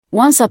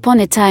Once upon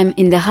a time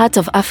in the heart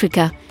of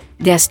Africa,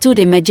 there stood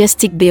a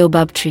majestic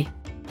baobab tree.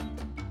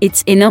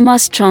 Its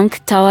enormous trunk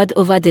towered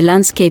over the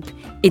landscape,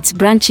 its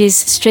branches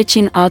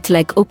stretching out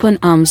like open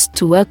arms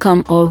to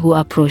welcome all who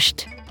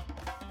approached.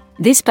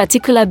 This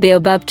particular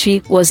baobab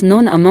tree was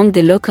known among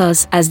the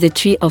locals as the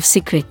Tree of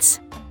Secrets.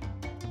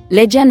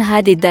 Legend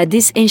had it that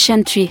this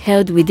ancient tree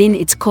held within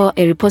its core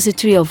a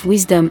repository of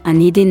wisdom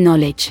and hidden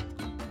knowledge.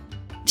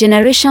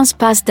 Generations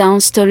passed down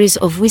stories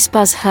of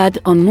whispers heard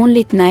on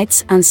moonlit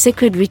nights and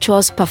sacred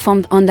rituals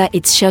performed under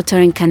its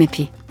sheltering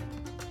canopy.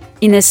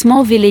 In a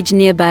small village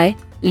nearby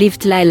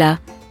lived Lila,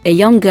 a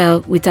young girl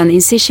with an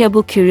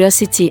insatiable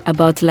curiosity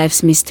about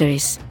life's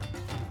mysteries.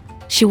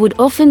 She would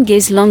often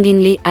gaze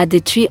longingly at the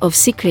Tree of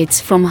Secrets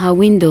from her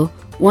window,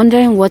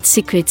 wondering what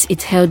secrets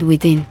it held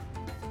within.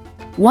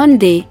 One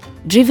day,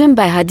 driven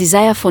by her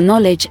desire for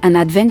knowledge and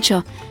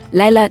adventure,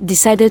 Lila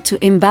decided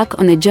to embark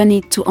on a journey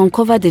to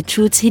uncover the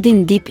truths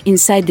hidden deep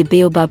inside the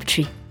baobab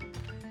tree.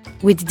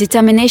 With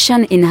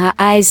determination in her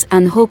eyes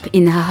and hope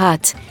in her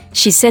heart,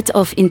 she set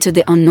off into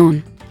the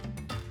unknown.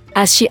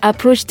 As she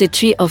approached the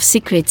Tree of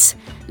Secrets,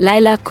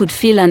 Lila could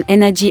feel an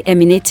energy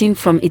emanating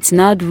from its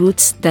gnarled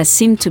roots that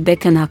seemed to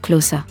beckon her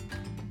closer.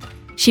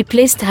 She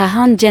placed her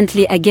hand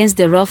gently against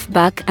the rough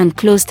bark and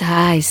closed her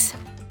eyes.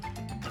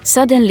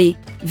 Suddenly,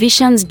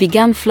 visions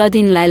began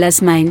flooding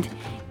Lila's mind,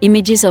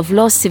 images of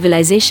lost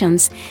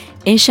civilizations,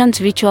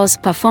 ancient rituals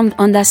performed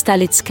under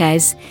starlit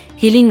skies,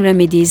 healing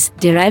remedies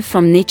derived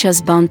from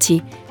nature's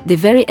bounty, the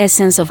very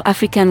essence of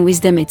African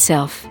wisdom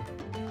itself.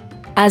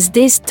 As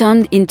days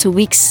turned into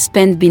weeks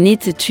spent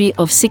beneath the Tree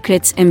of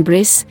Secrets'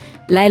 embrace,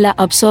 Lila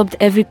absorbed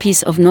every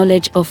piece of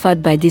knowledge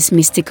offered by this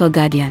mystical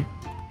guardian.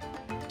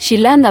 She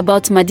learned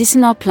about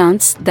medicinal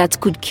plants that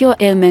could cure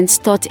ailments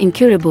thought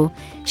incurable.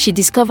 She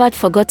discovered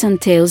forgotten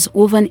tales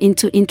woven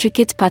into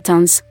intricate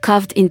patterns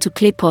carved into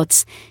clay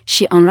pots.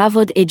 She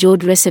unraveled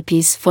age-old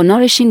recipes for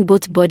nourishing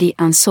both body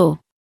and soul.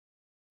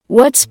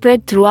 Word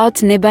spread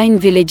throughout neighboring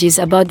villages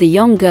about the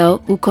young girl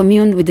who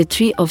communed with the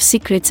Tree of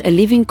Secrets, a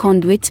living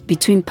conduit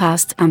between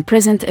past and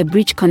present, a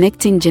bridge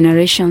connecting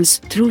generations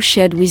through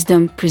shared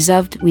wisdom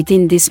preserved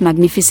within this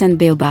magnificent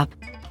baobab.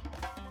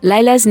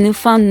 Lila's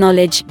newfound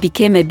knowledge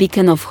became a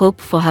beacon of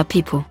hope for her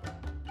people.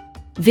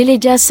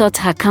 Villagers sought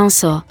her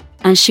counsel,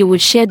 and she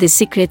would share the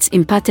secrets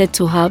imparted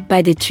to her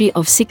by the Tree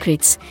of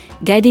Secrets,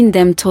 guiding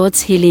them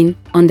towards healing,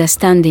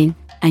 understanding,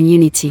 and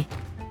unity.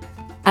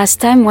 As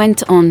time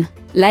went on,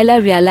 Lila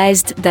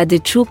realized that the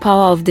true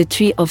power of the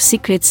Tree of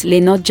Secrets lay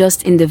not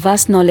just in the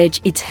vast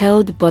knowledge it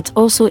held but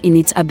also in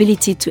its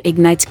ability to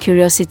ignite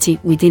curiosity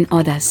within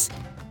others.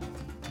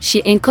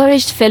 She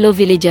encouraged fellow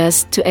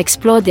villagers to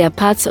explore their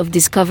paths of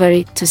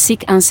discovery, to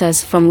seek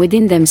answers from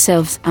within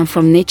themselves and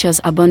from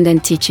nature's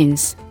abundant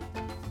teachings.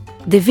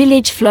 The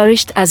village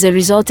flourished as a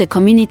result, a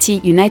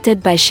community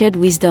united by shared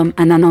wisdom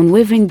and an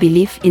unwavering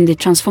belief in the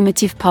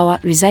transformative power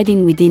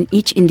residing within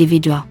each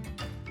individual.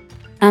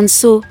 And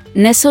so,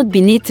 nestled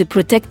beneath the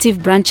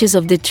protective branches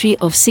of the Tree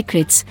of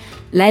Secrets,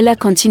 Lila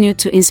continued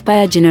to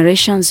inspire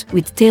generations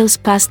with tales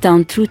passed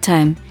down through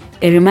time,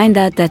 a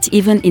reminder that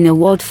even in a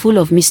world full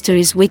of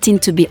mysteries waiting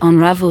to be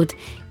unraveled,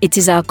 it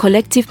is our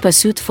collective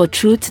pursuit for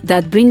truth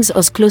that brings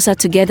us closer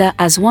together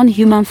as one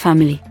human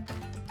family.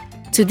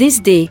 To this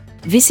day,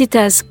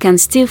 visitors can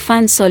still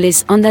find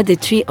solace under the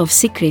Tree of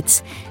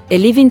Secrets, a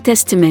living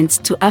testament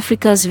to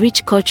Africa's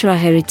rich cultural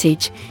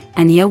heritage,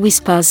 and hear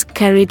whispers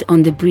carried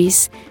on the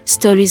breeze,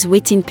 stories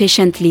waiting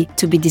patiently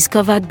to be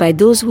discovered by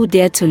those who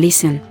dare to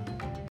listen.